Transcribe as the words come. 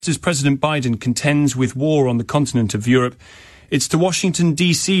As President Biden contends with war on the continent of Europe, it's to Washington,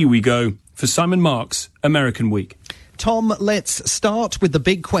 D.C. we go for Simon Marks' American Week. Tom, let's start with the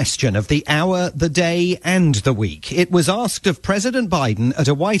big question of the hour, the day and the week. It was asked of President Biden at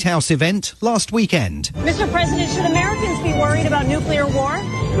a White House event last weekend. Mr. President, should Americans be worried about nuclear war?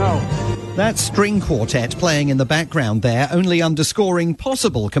 No. That string quartet playing in the background there only underscoring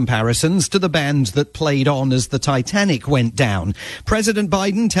possible comparisons to the band that played on as the Titanic went down. President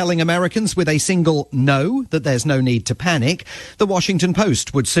Biden telling Americans with a single no that there's no need to panic. The Washington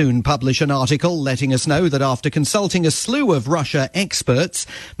Post would soon publish an article letting us know that after consulting a slew of Russia experts,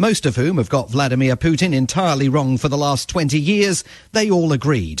 most of whom have got Vladimir Putin entirely wrong for the last 20 years, they all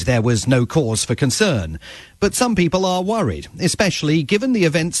agreed there was no cause for concern. But some people are worried, especially given the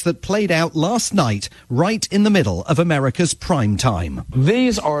events that played out last night, right in the middle of America's prime time.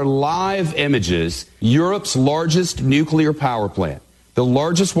 These are live images, Europe's largest nuclear power plant, the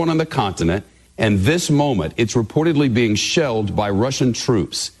largest one on the continent. And this moment, it's reportedly being shelled by Russian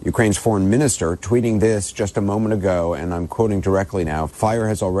troops. Ukraine's foreign minister tweeting this just a moment ago, and I'm quoting directly now, fire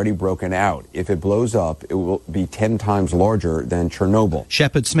has already broken out. If it blows up, it will be 10 times larger than Chernobyl.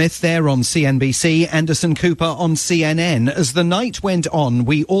 Shepard Smith there on CNBC, Anderson Cooper on CNN. As the night went on,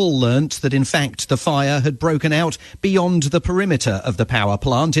 we all learnt that in fact the fire had broken out beyond the perimeter of the power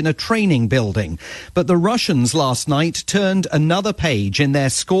plant in a training building. But the Russians last night turned another page in their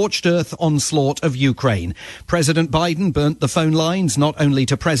scorched earth onslaught of Ukraine. President Biden burnt the phone lines not only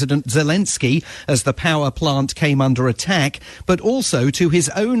to President Zelensky as the power plant came under attack, but also to his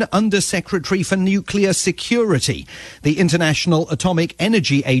own Undersecretary for Nuclear Security. The International Atomic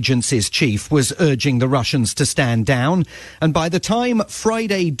Energy Agency's chief was urging the Russians to stand down, and by the time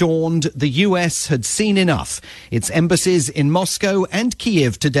Friday dawned, the US had seen enough. Its embassies in Moscow and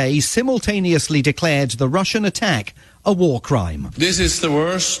Kiev today simultaneously declared the Russian attack a war crime. This is the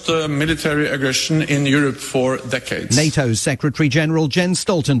worst military aggression in Europe for decades. NATO's Secretary-General Jens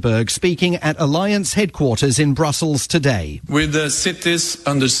Stoltenberg speaking at Alliance headquarters in Brussels today. With the cities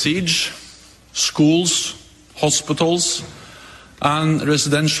under siege, schools, hospitals and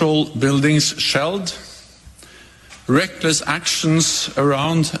residential buildings shelled, reckless actions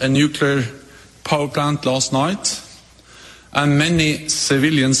around a nuclear power plant last night, and many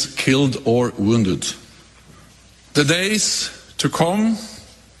civilians killed or wounded. The days to come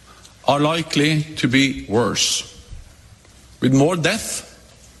are likely to be worse, with more death,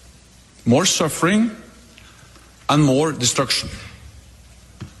 more suffering, and more destruction.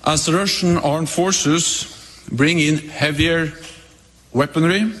 As the Russian armed forces bring in heavier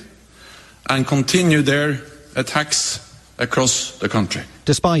weaponry and continue their attacks across the country.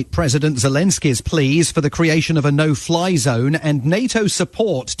 Despite President Zelensky's pleas for the creation of a no-fly zone and NATO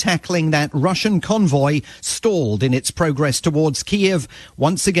support tackling that Russian convoy stalled in its progress towards Kiev,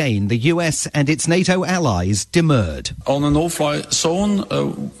 once again the US and its NATO allies demurred. On a no-fly zone,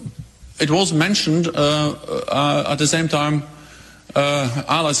 it was mentioned at the same time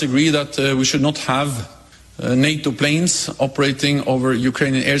allies agree that we should not have NATO planes operating over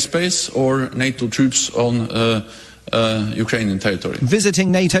Ukrainian airspace or NATO troops on Ukrainian territory. Visiting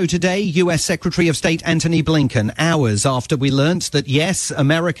NATO today, US Secretary of State Antony Blinken, hours after we learnt that yes,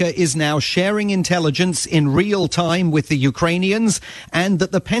 America is now sharing intelligence in real time with the Ukrainians and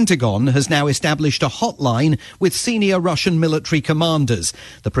that the Pentagon has now established a hotline with senior Russian military commanders.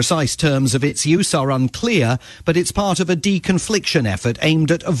 The precise terms of its use are unclear, but it's part of a deconfliction effort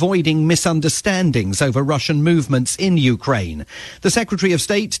aimed at avoiding misunderstandings over Russian movements in Ukraine. The Secretary of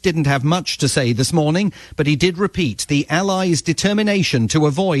State didn't have much to say this morning, but he did repeat the Allies' determination to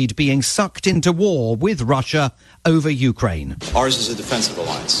avoid being sucked into war with Russia over Ukraine. Ours is a defensive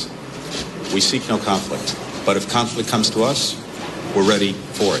alliance. We seek no conflict. But if conflict comes to us, we're ready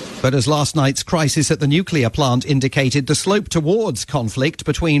for it. But as last night's crisis at the nuclear plant indicated, the slope towards conflict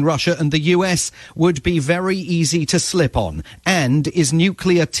between Russia and the US would be very easy to slip on and is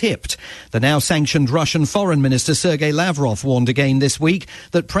nuclear tipped. The now sanctioned Russian Foreign Minister Sergei Lavrov warned again this week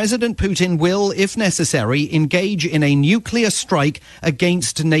that President Putin will, if necessary, engage in a nuclear strike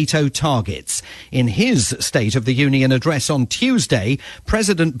against NATO targets. In his State of the Union address on Tuesday,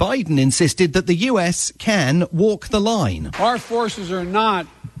 President Biden insisted that the US can walk the line. Our forces are not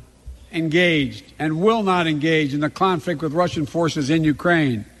engaged and will not engage in the conflict with Russian forces in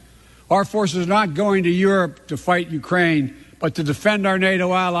Ukraine. Our forces are not going to Europe to fight Ukraine, but to defend our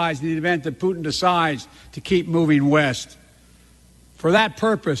NATO allies in the event that Putin decides to keep moving west. For that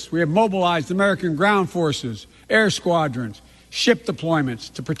purpose, we have mobilized American ground forces, air squadrons, ship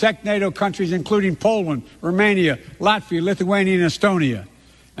deployments to protect NATO countries including Poland, Romania, Latvia, Lithuania, and Estonia.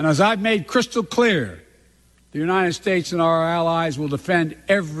 And as I've made crystal clear, the United States and our allies will defend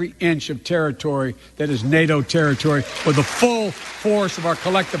every inch of territory that is NATO territory with the full force of our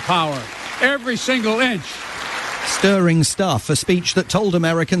collective power. Every single inch. Stirring stuff, a speech that told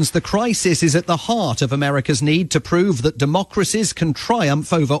Americans the crisis is at the heart of America's need to prove that democracies can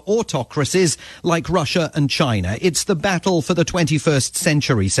triumph over autocracies like Russia and China. It's the battle for the 21st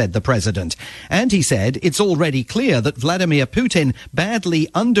century, said the president. And he said it's already clear that Vladimir Putin badly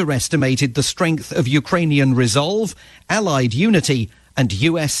underestimated the strength of Ukrainian resolve, allied unity and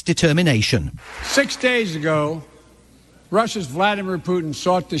U.S. determination. 6 days ago, Russia's Vladimir Putin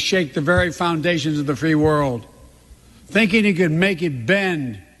sought to shake the very foundations of the free world, thinking he could make it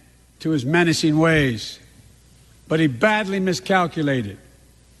bend to his menacing ways. But he badly miscalculated.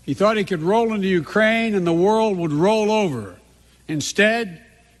 He thought he could roll into Ukraine and the world would roll over. Instead,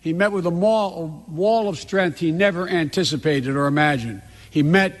 he met with a wall of strength he never anticipated or imagined. He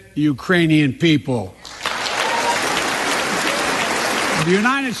met the Ukrainian people. The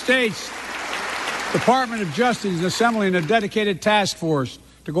United States Department of Justice is assembling a dedicated task force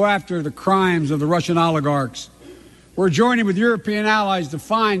to go after the crimes of the Russian oligarchs. We're joining with European allies to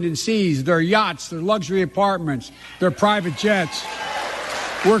find and seize their yachts, their luxury apartments, their private jets.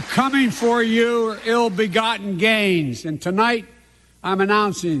 We're coming for your ill-begotten gains. And tonight, I'm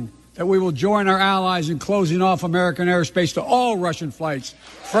announcing that we will join our allies in closing off American airspace to all Russian flights,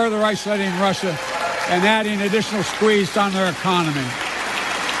 further isolating Russia and adding additional squeeze on their economy.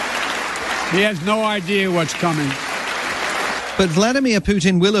 He has no idea what's coming. But Vladimir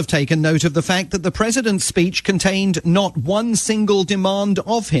Putin will have taken note of the fact that the president's speech contained not one single demand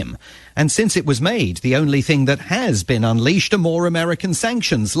of him. And since it was made, the only thing that has been unleashed are more American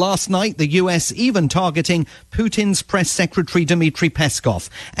sanctions. Last night, the US even targeting Putin's press secretary Dmitry Peskov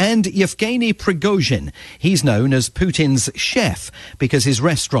and Yevgeny Prigozhin. He's known as Putin's chef because his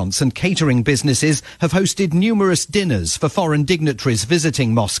restaurants and catering businesses have hosted numerous dinners for foreign dignitaries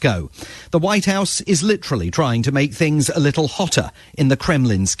visiting Moscow. The White House is literally trying to make things a little hotter in the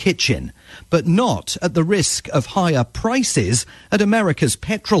Kremlin's kitchen, but not at the risk of higher prices at America's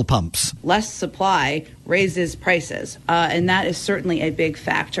petrol pumps. Less supply raises prices, and that is certainly a big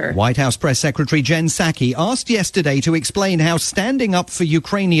factor. White House Press Secretary Jen Psaki asked yesterday to explain how standing up for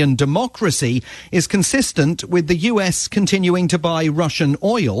Ukrainian democracy is consistent with the US continuing to buy Russian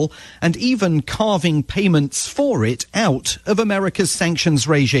oil and even carving payments for it out of America's sanctions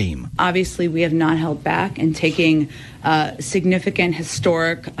regime. Obviously, we have not held back in taking significant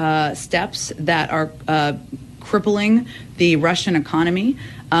historic steps that are crippling the Russian economy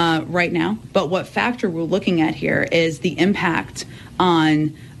right now. But what factor we're looking at here is the impact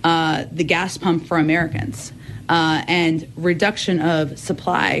on the gas pump for Americans and reduction of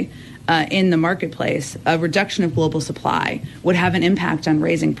supply in the marketplace. A reduction of global supply would have an impact on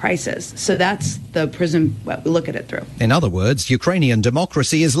raising prices. So that's the prism we look at it through. In other words, Ukrainian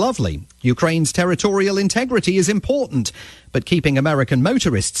democracy is lovely. Ukraine's territorial integrity is important. But keeping American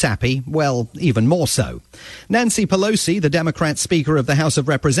motorists happy, well, even more so. Nancy Pelosi, the Democrat Speaker of the House of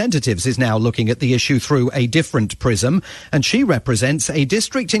Representatives, is now looking at the issue through a different prism, and she represents a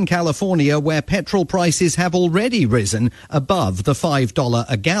district in California where petrol prices have already risen above the $5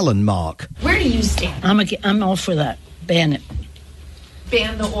 a gallon mark. Where do you stand? I'm all for that. Ban it.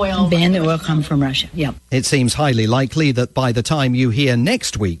 Ban the oil. Ban the oil come from Russia. Yep. It seems highly likely that by the time you hear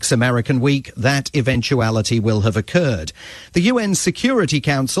next week's American Week, that eventuality will have occurred. The UN Security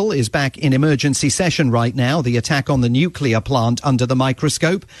Council is back in emergency session right now, the attack on the nuclear plant under the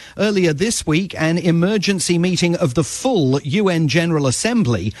microscope. Earlier this week, an emergency meeting of the full UN General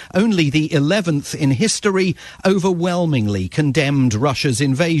Assembly, only the 11th in history, overwhelmingly condemned Russia's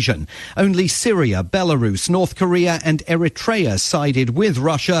invasion. Only Syria, Belarus, North Korea and Eritrea sided with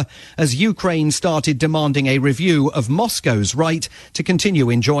Russia as Ukraine started demanding a review of Moscow's right to continue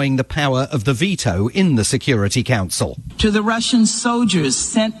enjoying the power of the veto in the Security Council. To the Russian soldiers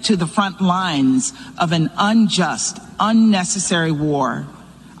sent to the front lines of an unjust, unnecessary war,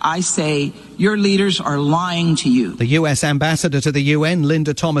 I say your leaders are lying to you. The US ambassador to the UN,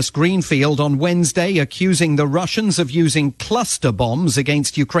 Linda Thomas-Greenfield, on Wednesday accusing the Russians of using cluster bombs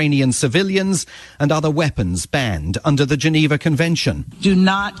against Ukrainian civilians and other weapons banned under the Geneva Convention. Do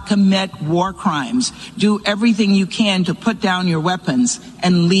not commit war crimes. Do everything you can to put down your weapons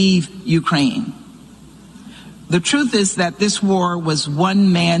and leave Ukraine. The truth is that this war was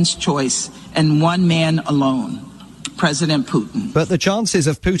one man's choice and one man alone. President Putin. But the chances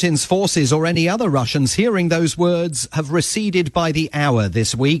of Putin's forces or any other Russians hearing those words have receded by the hour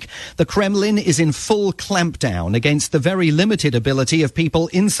this week. The Kremlin is in full clampdown against the very limited ability of people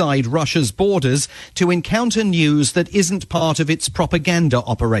inside Russia's borders to encounter news that isn't part of its propaganda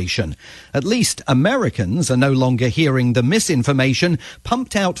operation. At least Americans are no longer hearing the misinformation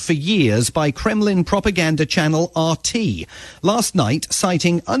pumped out for years by Kremlin propaganda channel RT. Last night,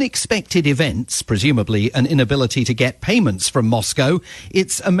 citing unexpected events, presumably an inability to get payments from Moscow,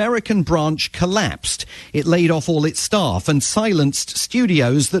 its American branch collapsed. It laid off all its staff and silenced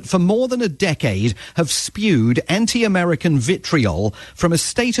studios that for more than a decade have spewed anti-American vitriol from a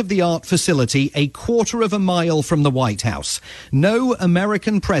state-of-the-art facility a quarter of a mile from the White House. No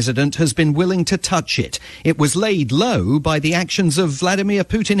American president has been willing to touch it. It was laid low by the actions of Vladimir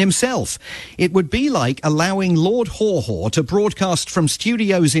Putin himself. It would be like allowing Lord Haw-Haw to broadcast from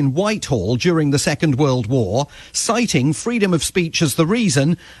studios in Whitehall during the Second World War, citing freedom of speech as the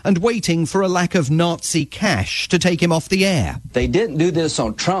reason, and waiting for a lack of Nazi cash to take him off the air. They didn't do this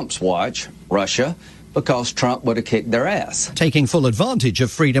on Trump's watch, Russia, because Trump would have kicked their ass. Taking full advantage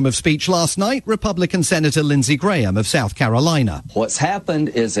of freedom of speech last night, Republican Senator Lindsey Graham of South Carolina. What's happened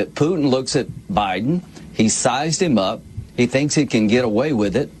is that Putin looks at Biden, he sized him up, he thinks he can get away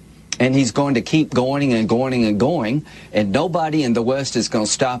with it, and he's going to keep going and going and going, and nobody in the West is going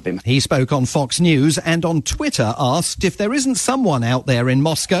to stop him. He spoke on Fox News and on Twitter asked if there isn't someone out there in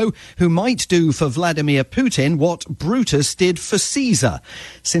Moscow who might do for Vladimir Putin what Brutus did for Caesar.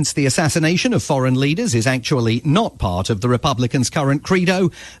 Since the assassination of foreign leaders is actually not part of the Republicans' current credo,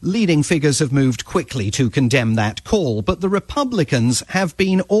 leading figures have moved quickly to condemn that call. But the Republicans have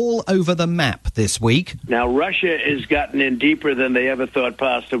been all over the map this week. Now, Russia has gotten in deeper than they ever thought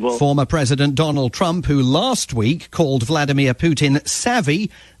possible. Former President Donald Trump, who last week called Vladimir Putin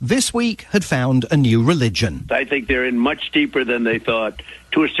savvy, this week had found a new religion. I think they're in much deeper than they thought,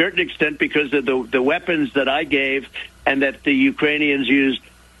 to a certain extent because of the weapons that I gave and that the Ukrainians used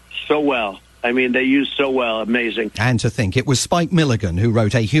so well. I mean, they used so well. Amazing. And to think it was Spike Milligan who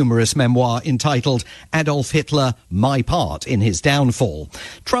wrote a humorous memoir entitled Adolf Hitler, My Part in His Downfall.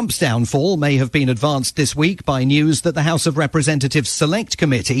 Trump's downfall may have been advanced this week by news that the House of Representatives Select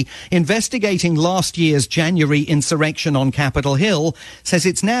Committee, investigating last year's January insurrection on Capitol Hill, says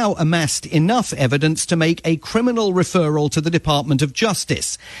it's now amassed enough evidence to make a criminal referral to the Department of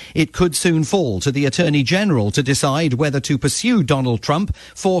Justice. It could soon fall to the Attorney General to decide whether to pursue Donald Trump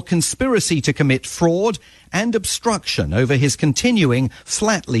for conspiracy to commit fraud and obstruction over his continuing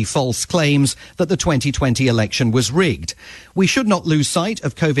flatly false claims that the 2020 election was rigged. We should not lose sight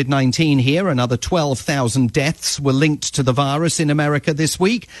of COVID-19 here. Another 12,000 deaths were linked to the virus in America this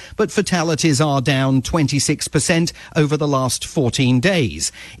week, but fatalities are down 26% over the last 14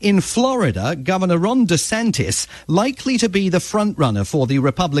 days. In Florida, Governor Ron DeSantis, likely to be the frontrunner for the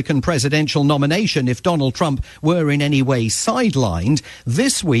Republican presidential nomination if Donald Trump were in any way sidelined,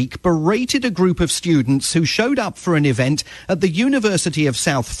 this week berated a group of students who showed up for an event at the University of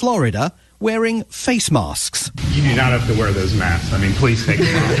South Florida wearing face masks. You do not have to wear those masks. I mean, please take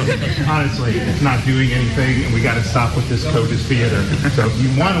them off. Honestly, it's not doing anything, and we got to stop with this COVID theater. So if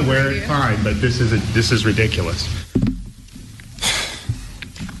you want to wear it, fine, but this is ridiculous.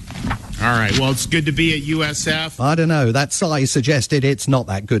 All right, well, it's good to be at USF. I don't know, that sigh suggested it's not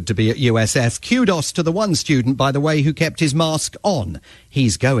that good to be at USF. Kudos to the one student, by the way, who kept his mask on.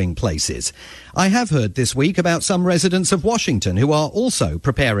 He's going places. I have heard this week about some residents of Washington who are also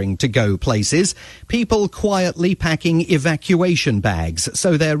preparing to go places. People quietly packing evacuation bags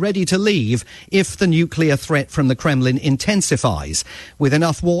so they're ready to leave if the nuclear threat from the Kremlin intensifies. With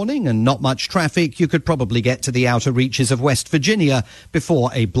enough warning and not much traffic, you could probably get to the outer reaches of West Virginia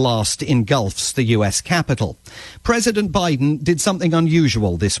before a blast engulfs the US Capitol. President Biden did something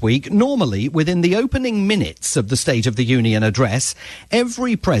unusual this week. Normally, within the opening minutes of the State of the Union address,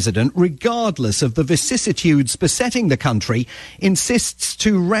 every president, regardless of the vicissitudes besetting the country, insists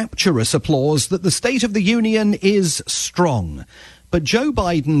to rapturous applause that the State of the Union is strong. But Joe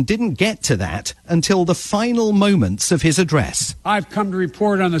Biden didn't get to that until the final moments of his address. I've come to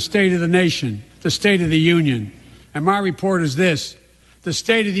report on the state of the nation, the State of the Union. And my report is this: the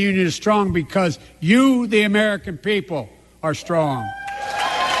State of the Union is strong because you, the American people, are strong.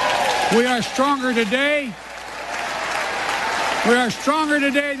 We are stronger today. We are stronger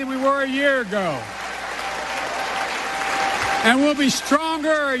today than we were a year ago. And we'll be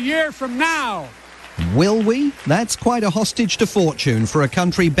stronger a year from now Will we? That's quite a hostage to fortune for a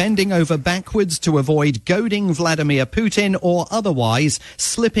country bending over backwards to avoid goading Vladimir Putin or otherwise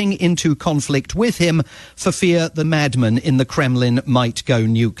slipping into conflict with him for fear the madman in the Kremlin might go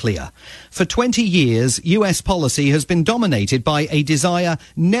nuclear. For 20 years, US policy has been dominated by a desire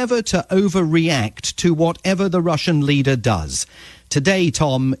never to overreact to whatever the Russian leader does. Today,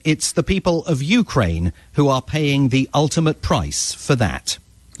 Tom, it's the people of Ukraine who are paying the ultimate price for that.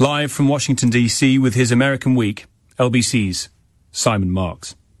 Live from Washington, D.C. with his American Week, LBC's Simon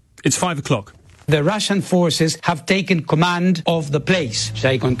Marks. It's 5 o'clock. The Russian forces have taken command of the place.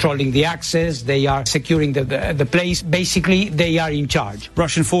 They are controlling the access, they are securing the place. Basically, they are in charge.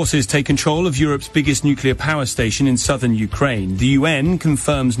 Russian forces take control of Europe's biggest nuclear power station in southern Ukraine. The UN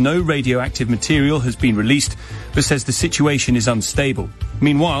confirms no radioactive material has been released, but says the situation is unstable.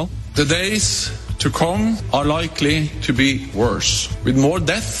 Meanwhile, the days to come are likely to be worse, with more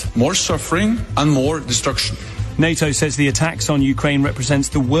death, more suffering, and more destruction. NATO says the attacks on Ukraine represents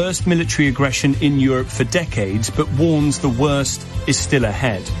the worst military aggression in Europe for decades, but warns the worst is still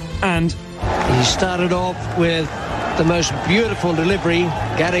ahead. And he started off with the most beautiful delivery.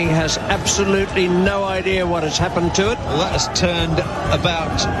 Gary has absolutely no idea what has happened to it. Well, that has turned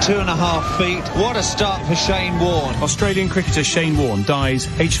about 2.5 feet. What a start for Shane Warne. Australian cricketer Shane Warne dies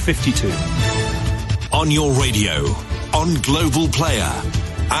aged 52. On your radio, on Global Player,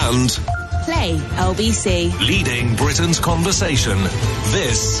 and Play LBC. Leading Britain's conversation.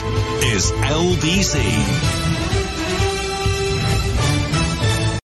 This is LBC.